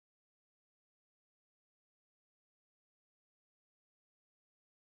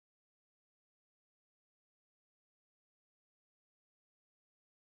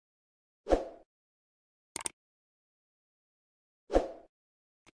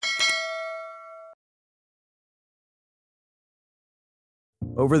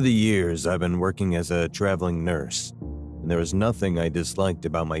Over the years, I've been working as a traveling nurse, and there was nothing I disliked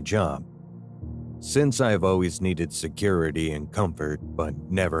about my job. Since I have always needed security and comfort, but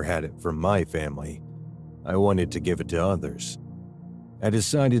never had it from my family, I wanted to give it to others. I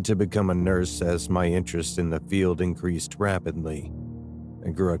decided to become a nurse as my interest in the field increased rapidly. I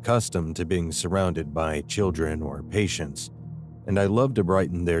grew accustomed to being surrounded by children or patients, and I loved to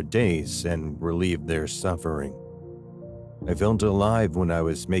brighten their days and relieve their suffering. I felt alive when I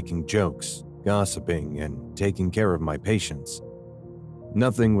was making jokes, gossiping, and taking care of my patients.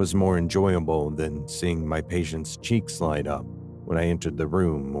 Nothing was more enjoyable than seeing my patients' cheeks light up when I entered the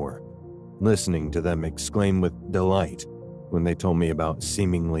room or listening to them exclaim with delight when they told me about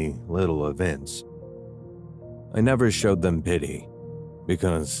seemingly little events. I never showed them pity,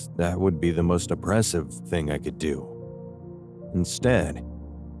 because that would be the most oppressive thing I could do. Instead,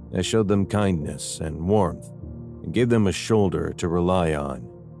 I showed them kindness and warmth and gave them a shoulder to rely on.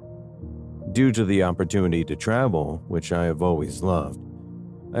 Due to the opportunity to travel, which I have always loved,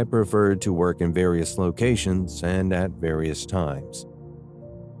 I preferred to work in various locations and at various times.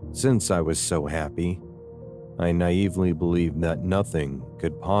 Since I was so happy, I naively believed that nothing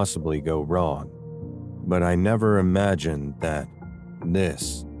could possibly go wrong, but I never imagined that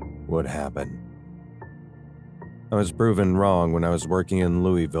this would happen. I was proven wrong when I was working in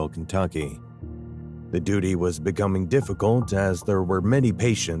Louisville, Kentucky. The duty was becoming difficult as there were many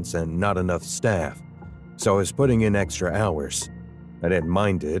patients and not enough staff, so I was putting in extra hours. I didn't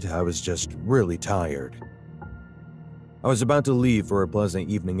mind it, I was just really tired. I was about to leave for a pleasant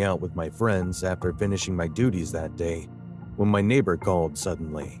evening out with my friends after finishing my duties that day when my neighbor called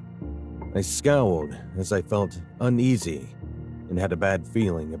suddenly. I scowled as I felt uneasy and had a bad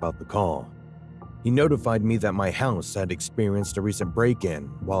feeling about the call. He notified me that my house had experienced a recent break-in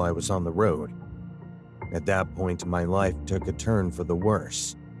while I was on the road. At that point, my life took a turn for the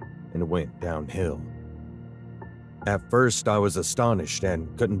worse and went downhill. At first, I was astonished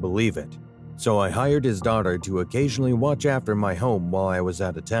and couldn't believe it, so I hired his daughter to occasionally watch after my home while I was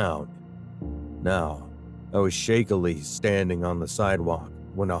out of town. Now, I was shakily standing on the sidewalk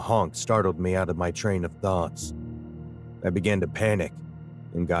when a honk startled me out of my train of thoughts. I began to panic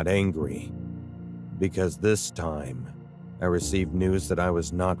and got angry, because this time, I received news that I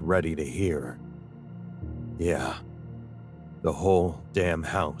was not ready to hear. Yeah, the whole damn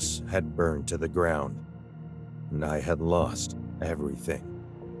house had burned to the ground, and I had lost everything.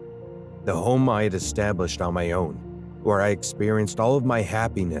 The home I had established on my own, where I experienced all of my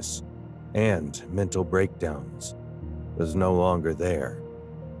happiness and mental breakdowns, was no longer there.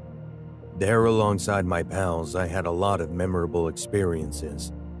 There alongside my pals, I had a lot of memorable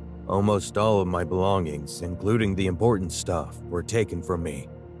experiences. Almost all of my belongings, including the important stuff, were taken from me.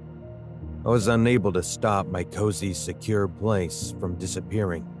 I was unable to stop my cozy, secure place from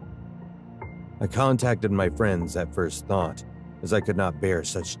disappearing. I contacted my friends at first thought, as I could not bear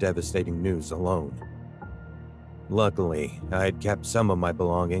such devastating news alone. Luckily, I had kept some of my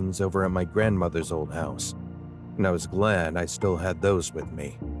belongings over at my grandmother's old house, and I was glad I still had those with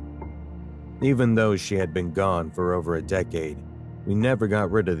me. Even though she had been gone for over a decade, we never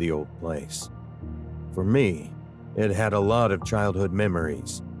got rid of the old place. For me, it had a lot of childhood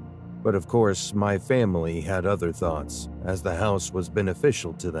memories, but of course my family had other thoughts, as the house was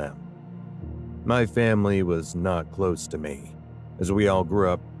beneficial to them. My family was not close to me, as we all grew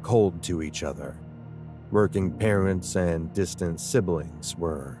up cold to each other. Working parents and distant siblings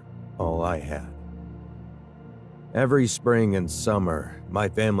were all I had. Every spring and summer, my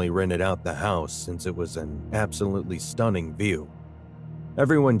family rented out the house since it was an absolutely stunning view.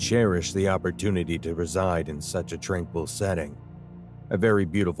 Everyone cherished the opportunity to reside in such a tranquil setting. A very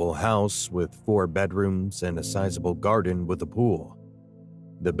beautiful house with 4 bedrooms and a sizable garden with a pool.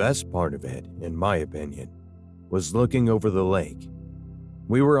 The best part of it, in my opinion, was looking over the lake.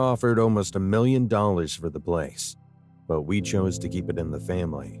 We were offered almost $1 million for the place, but we chose to keep it in the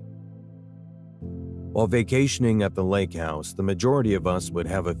family. While vacationing at the lake house, the majority of us would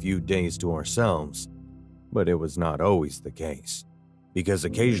have a few days to ourselves, but it was not always the case, because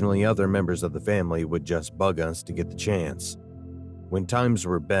occasionally other members of the family would just bug us to get the chance. When times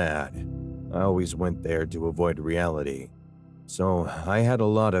were bad, I always went there to avoid reality, so I had a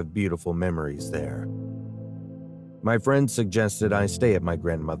lot of beautiful memories there. My friends suggested I stay at my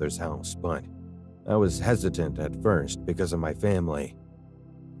grandmother's house, but I was hesitant at first because of my family.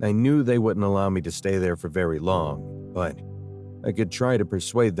 I knew they wouldn't allow me to stay there for very long, but I could try to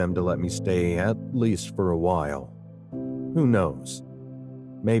persuade them to let me stay at least for a while. Who knows?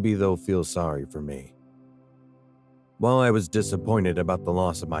 Maybe they'll feel sorry for me. While I was disappointed about the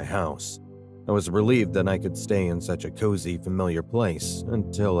loss of my house, I was relieved that I could stay in such a cozy, familiar place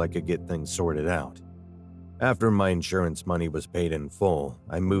until I could get things sorted out. After my insurance money was paid in full,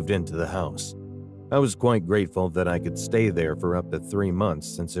 I moved into the house. I was quite grateful that I could stay there for up to 3 months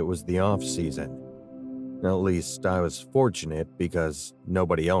since it was the off-season. At least I was fortunate because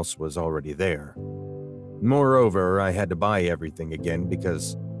nobody else was already there. Moreover, I had to buy everything again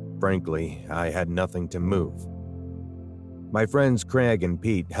because, frankly, I had nothing to move. My friends Craig and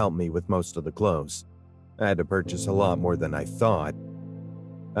Pete helped me with most of the clothes. I had to purchase a lot more than I thought,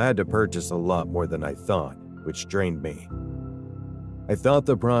 which drained me. I thought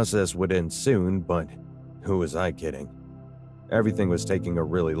the process would end soon, but who was I kidding? Everything was taking a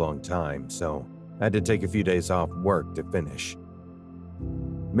really long time, so I had to take a few days off work to finish.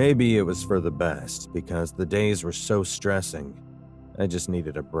 Maybe it was for the best, because the days were so stressing. I just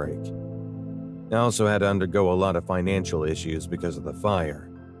needed a break. I also had to undergo a lot of financial issues because of the fire.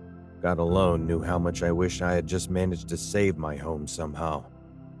 God alone knew how much I wish I had just managed to save my home somehow.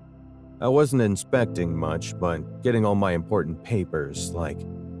 I wasn't inspecting much, but getting all my important papers like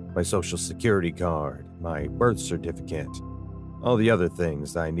my social security card, my birth certificate, all the other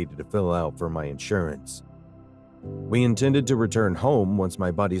things I needed to fill out for my insurance. We intended to return home once my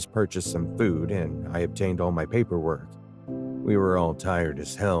buddies purchased some food and I obtained all my paperwork. We were all tired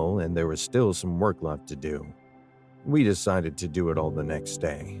as hell and there was still some work left to do. We decided to do it all the next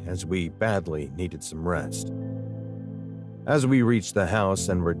day, as we badly needed some rest. As we reached the house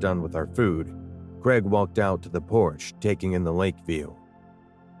and were done with our food, Craig walked out to the porch, taking in the lake view.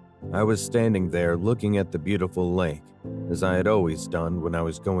 I was standing there looking at the beautiful lake, as I had always done when I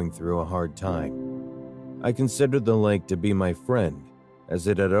was going through a hard time. I considered the lake to be my friend, as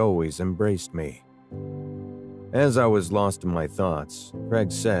it had always embraced me. As I was lost in my thoughts,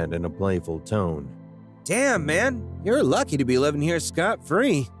 Craig said in a playful tone, "Damn, man, you're lucky to be living here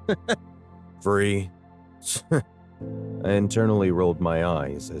scot-free." "Free?" I internally rolled my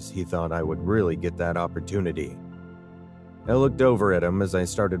eyes as he thought I would really get that opportunity. I looked over at him as I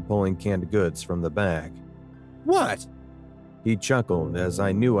started pulling canned goods from the bag. "What?" He chuckled as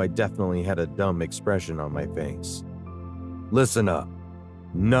I knew I definitely had a dumb expression on my face. "Listen up.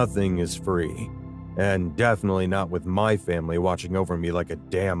 Nothing is free. And definitely not with my family watching over me like a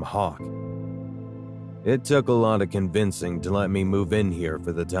damn hawk." It took a lot of convincing to let me move in here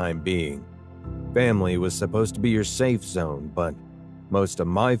for the time being. Family was supposed to be your safe zone, but most of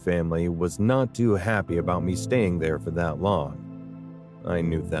my family was not too happy about me staying there for that long. I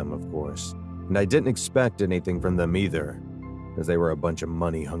knew them, of course, and I didn't expect anything from them either, as they were a bunch of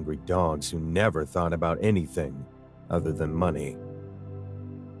money-hungry dogs who never thought about anything other than money.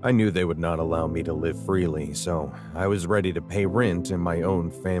 I knew they would not allow me to live freely, so I was ready to pay rent in my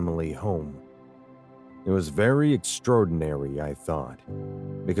own family home. It was very extraordinary, I thought,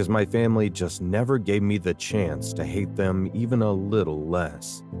 because my family just never gave me the chance to hate them even a little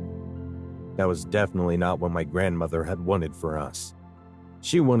less. That was definitely not what my grandmother had wanted for us.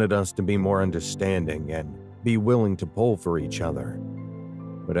 She wanted us to be more understanding and be willing to pull for each other.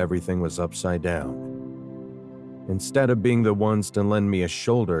 But everything was upside down. Instead of being the ones to lend me a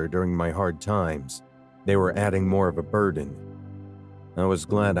shoulder during my hard times, they were adding more of a burden. I was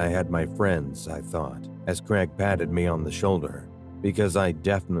glad I had my friends, I thought, as Craig patted me on the shoulder, because I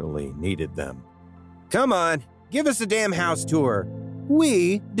definitely needed them. "Come on, give us a damn house tour.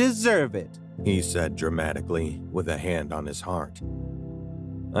 We deserve it," he said dramatically, with a hand on his heart.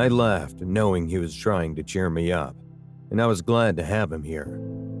 I laughed, knowing he was trying to cheer me up, and I was glad to have him here.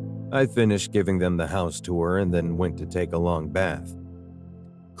 I finished giving them the house tour and then went to take a long bath.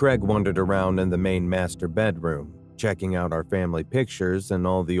 Craig wandered around in the main master bedroom, checking out our family pictures and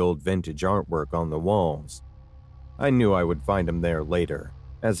all the old vintage artwork on the walls. I knew I would find him there later,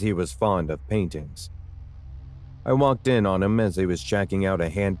 as he was fond of paintings. I walked in on him as he was checking out a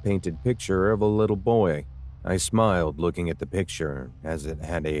hand-painted picture of a little boy. I smiled looking at the picture, as it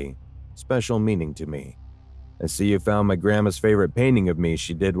had a special meaning to me. "I see you found my grandma's favorite painting of me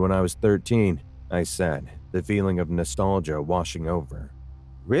she did when I was 13, I said, the feeling of nostalgia washing over.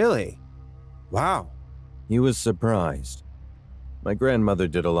 "Really? Wow." He was surprised. My grandmother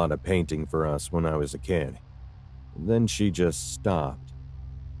did a lot of painting for us when I was a kid. Then she just stopped.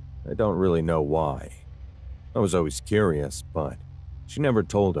 I don't really know why. I was always curious, but she never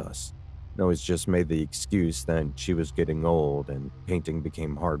told us. And always just made the excuse that she was getting old and painting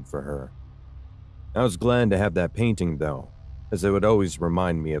became hard for her. I was glad to have that painting though, as it would always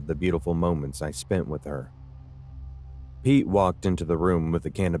remind me of the beautiful moments I spent with her. Pete walked into the room with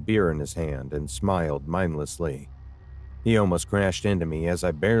a can of beer in his hand and smiled mindlessly. He almost crashed into me as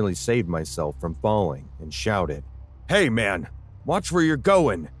I barely saved myself from falling and shouted, "Hey man, watch where you're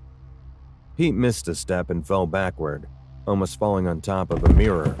going!" Pete missed a step and fell backward, almost falling on top of a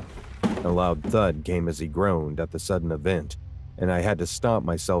mirror. A loud thud came as he groaned at the sudden event, and I had to stop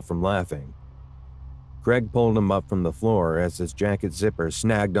myself from laughing. Craig pulled him up from the floor as his jacket zipper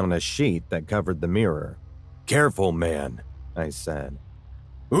snagged on a sheet that covered the mirror. "Careful, man," I said.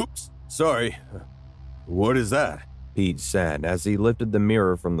 "Oops, sorry. What is that?" Pete said as he lifted the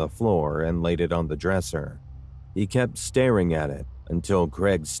mirror from the floor and laid it on the dresser. He kept staring at it until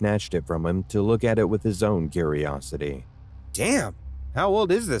Craig snatched it from him to look at it with his own curiosity. Damn! How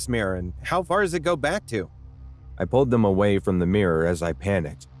old is this mirror and how far does it go back to? I pulled them away from the mirror as I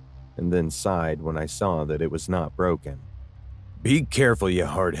panicked, and then sighed when I saw that it was not broken. "Be careful, you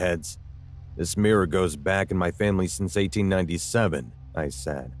hardheads. This mirror goes back in my family since 1897, I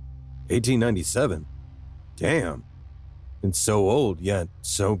said. 1897? Damn. It's so old, yet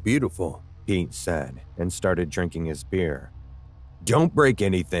so beautiful, Pete said, and started drinking his beer. Don't break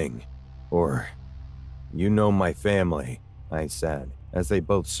anything, or you know my family, I said, as they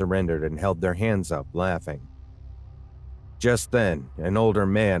both surrendered and held their hands up, laughing. Just then, an older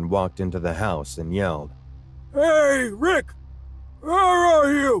man walked into the house and yelled, "Hey, Rick! Where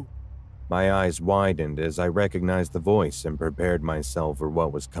are you?" My eyes widened as I recognized the voice and prepared myself for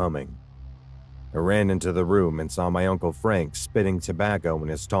what was coming. I ran into the room and saw my Uncle Frank spitting tobacco in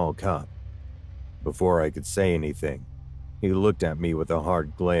his tall cup. Before I could say anything, he looked at me with a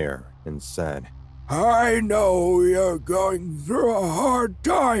hard glare and said, "I know you're going through a hard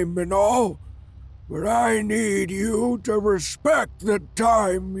time and all, but I need you to respect the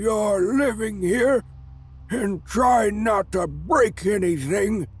time you're living here and try not to break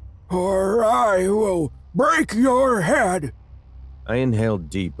anything, or I will break your head." I inhaled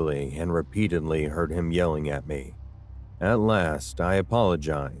deeply and repeatedly heard him yelling at me. At last, I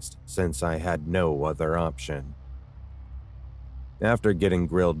apologized, since I had no other option. After getting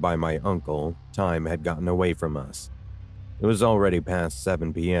grilled by my uncle, time had gotten away from us. It was already past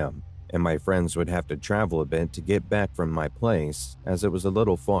 7 p.m., and my friends would have to travel a bit to get back from my place, as it was a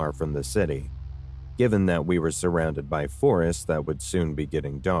little far from the city. Given that we were surrounded by forests that would soon be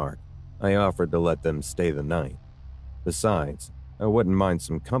getting dark, I offered to let them stay the night. Besides, I wouldn't mind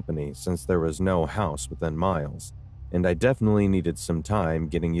some company since there was no house within miles, and I definitely needed some time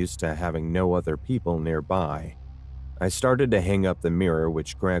getting used to having no other people nearby. I started to hang up the mirror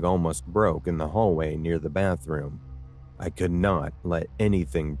which Greg almost broke in the hallway near the bathroom. I could not let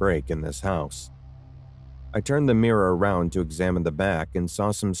anything break in this house. I turned the mirror around to examine the back and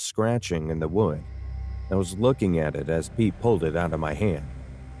saw some scratching in the wood. I was looking at it as Pete pulled it out of my hand.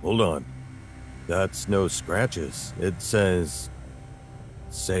 "Hold on. That's no scratches. It says,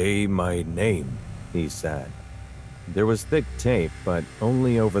 'Say my name,'" he said. There was thick tape, but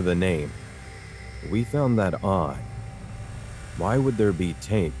only over the name. We found that odd. Why would there be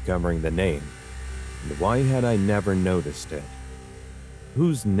tape covering the name? And why had I never noticed it?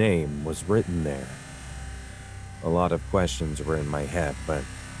 Whose name was written there? A lot of questions were in my head, but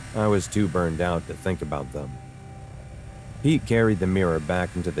I was too burned out to think about them. Pete carried the mirror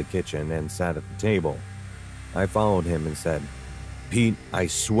back into the kitchen and sat at the table. I followed him and said, "Pete, I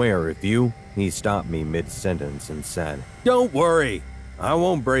swear if you..." He stopped me mid-sentence and said, "Don't worry, I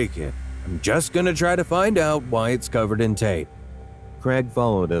won't break it. I'm just gonna try to find out why it's covered in tape." Craig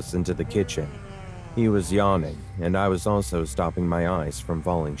followed us into the kitchen. He was yawning, and I was also stopping my eyes from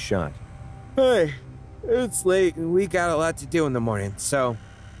falling shut. "Hey, it's late and we got a lot to do in the morning, so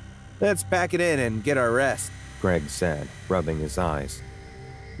let's pack it in and get our rest," Craig said, rubbing his eyes.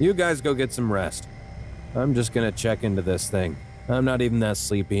 "You guys go get some rest. I'm just gonna check into this thing. I'm not even that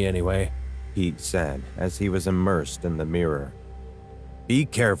sleepy anyway," Pete said as he was immersed in the mirror. "Be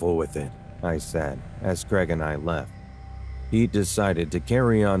careful with it," I said as Craig and I left. Pete decided to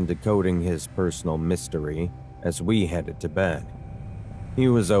carry on decoding his personal mystery as we headed to bed. He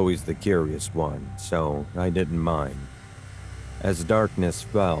was always the curious one, so I didn't mind. As darkness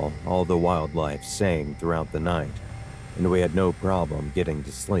fell, all the wildlife sang throughout the night, and we had no problem getting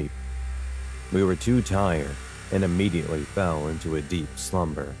to sleep. We were too tired and immediately fell into a deep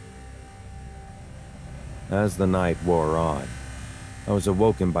slumber. As the night wore on, I was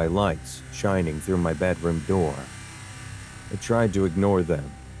awoken by lights shining through my bedroom door. I tried to ignore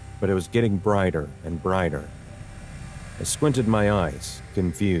them, but it was getting brighter and brighter. I squinted my eyes,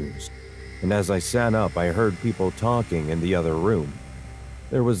 confused, and as I sat up, I heard people talking in the other room.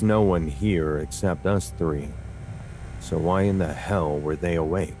 There was no one here except us three. So why in the hell were they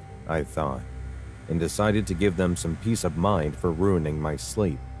awake, I thought, and decided to give them some peace of mind for ruining my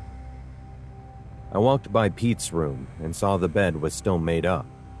sleep. I walked by Pete's room and saw the bed was still made up,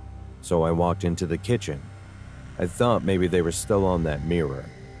 so I walked into the kitchen. I thought maybe they were still on that mirror.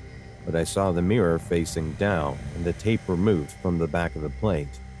 but I saw the mirror facing down and the tape removed from the back of the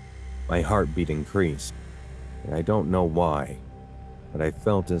plate. My heartbeat increased, and I don't know why, but I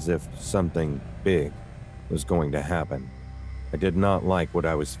felt as if something big was going to happen. I did not like what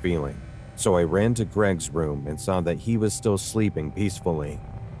I was feeling, so I ran to Greg's room and saw that he was still sleeping peacefully.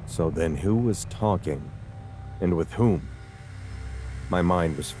 So then who was talking? And with whom? My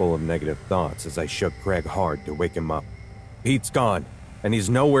mind was full of negative thoughts as I shook Greg hard to wake him up. "Pete's gone, and he's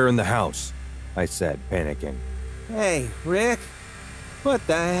nowhere in the house," I said, panicking. Hey, Rick. What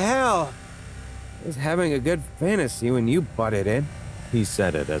the hell? I was having a good fantasy when you butted in. He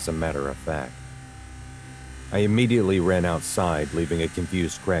said it as a matter of fact. I immediately ran outside, leaving a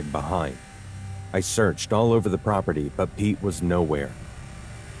confused Greg behind. I searched all over the property, but Pete was nowhere.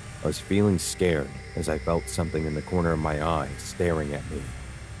 I was feeling scared as I felt something in the corner of my eye staring at me.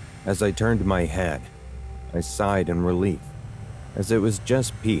 As I turned my head, I sighed in relief, as it was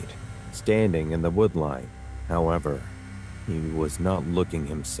just Pete, standing in the woodline. However, he was not looking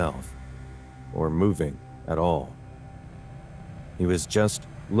himself, or moving at all. He was just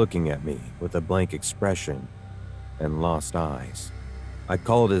looking at me with a blank expression and lost eyes. I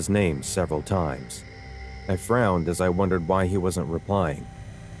called his name several times. I frowned as I wondered why he wasn't replying.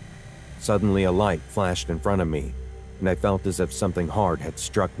 Suddenly a light flashed in front of me, and I felt as if something hard had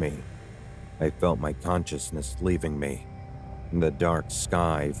struck me. I felt my consciousness leaving me. The dark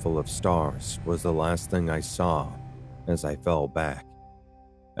sky full of stars was the last thing I saw as I fell back.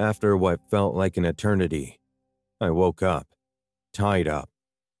 After what felt like an eternity, I woke up, tied up,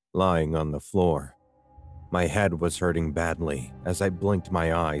 lying on the floor. My head was hurting badly as I blinked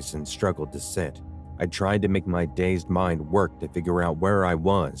my eyes and struggled to sit. I tried to make my dazed mind work to figure out where I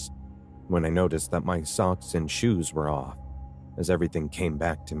was, when I noticed that my socks and shoes were off, as everything came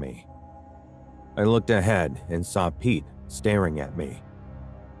back to me. I looked ahead and saw Pete staring at me.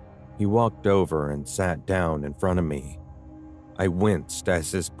 He walked over and sat down in front of me. I winced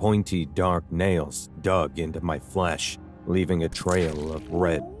as his pointy, dark nails dug into my flesh, leaving a trail of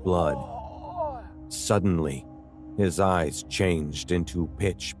red blood. Suddenly, his eyes changed into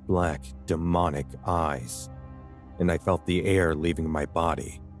pitch-black, demonic eyes, and I felt the air leaving my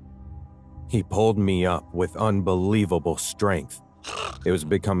body. He pulled me up with unbelievable strength. It was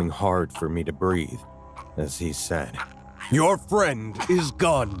becoming hard for me to breathe, as he said, "Your friend is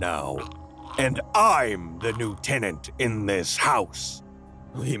gone now, and I'm the new tenant in this house.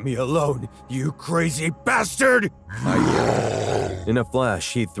 Leave me alone, you crazy bastard!" I yelled. In a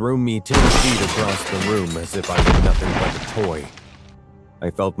flash, he threw me 10 feet across the room as if I were nothing but a toy. I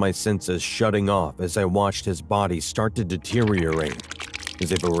felt my senses shutting off as I watched his body start to deteriorate,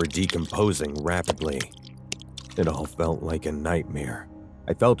 as if it were decomposing rapidly. It all felt like a nightmare.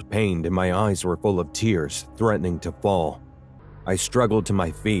 I felt pained and my eyes were full of tears, threatening to fall. I struggled to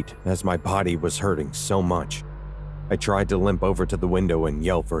my feet as my body was hurting so much. I tried to limp over to the window and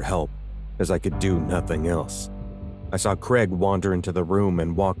yell for help, as I could do nothing else. I saw Craig wander into the room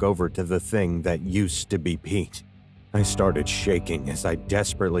and walk over to the thing that used to be Pete. I started shaking as I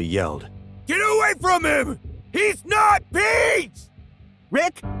desperately yelled, "Get away from him! He's not Pete!"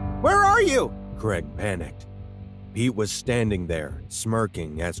 Rick, where are you? Craig panicked. Pete was standing there,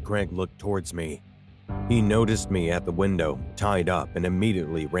 smirking as Craig looked towards me. He noticed me at the window, tied up, and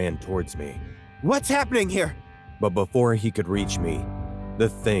immediately ran towards me. What's happening here? But before he could reach me, the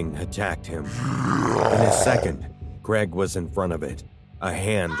thing attacked him. In a second, Craig was in front of it, a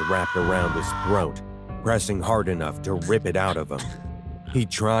hand wrapped around his throat, pressing hard enough to rip it out of him. He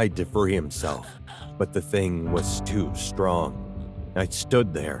tried to free himself, but the thing was too strong. I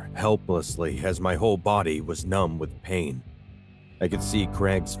stood there helplessly as my whole body was numb with pain. I could see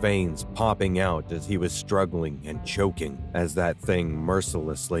Craig's veins popping out as he was struggling and choking as that thing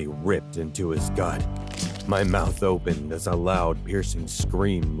mercilessly ripped into his gut. My mouth opened as a loud, piercing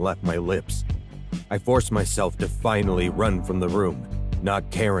scream left my lips. I forced myself to finally run from the room, not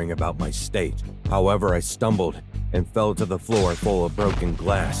caring about my state. However, I stumbled and fell to the floor full of broken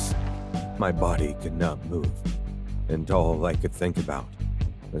glass. My body could not move, and all I could think about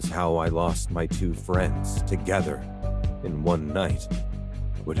was how I lost my two friends together in one night.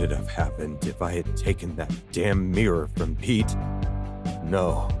 Would it have happened if I had taken that damn mirror from Pete?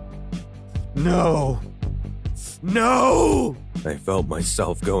 No. No! No! I felt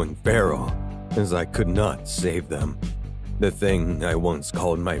myself going feral, as I could not save them. The thing I once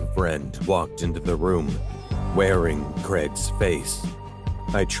called my friend walked into the room, wearing Craig's face.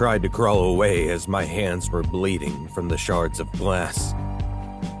 I tried to crawl away as my hands were bleeding from the shards of glass.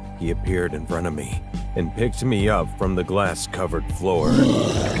 He appeared in front of me, and picked me up from the glass-covered floor.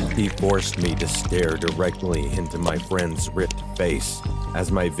 He forced me to stare directly into my friend's ripped face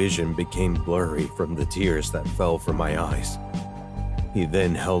as my vision became blurry from the tears that fell from my eyes. He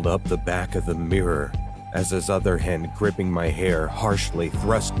then held up the back of the mirror as his other hand gripping my hair harshly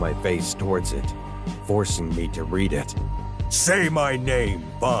thrust my face towards it, forcing me to read it. Say my name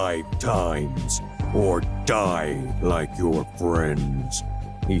 5 times, or die like your friends.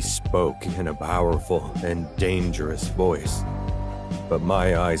 He spoke in a powerful and dangerous voice, but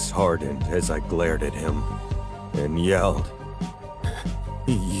my eyes hardened as I glared at him and yelled,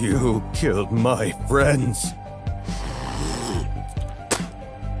 "You killed my friends!"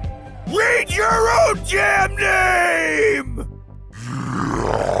 Read your own damn name!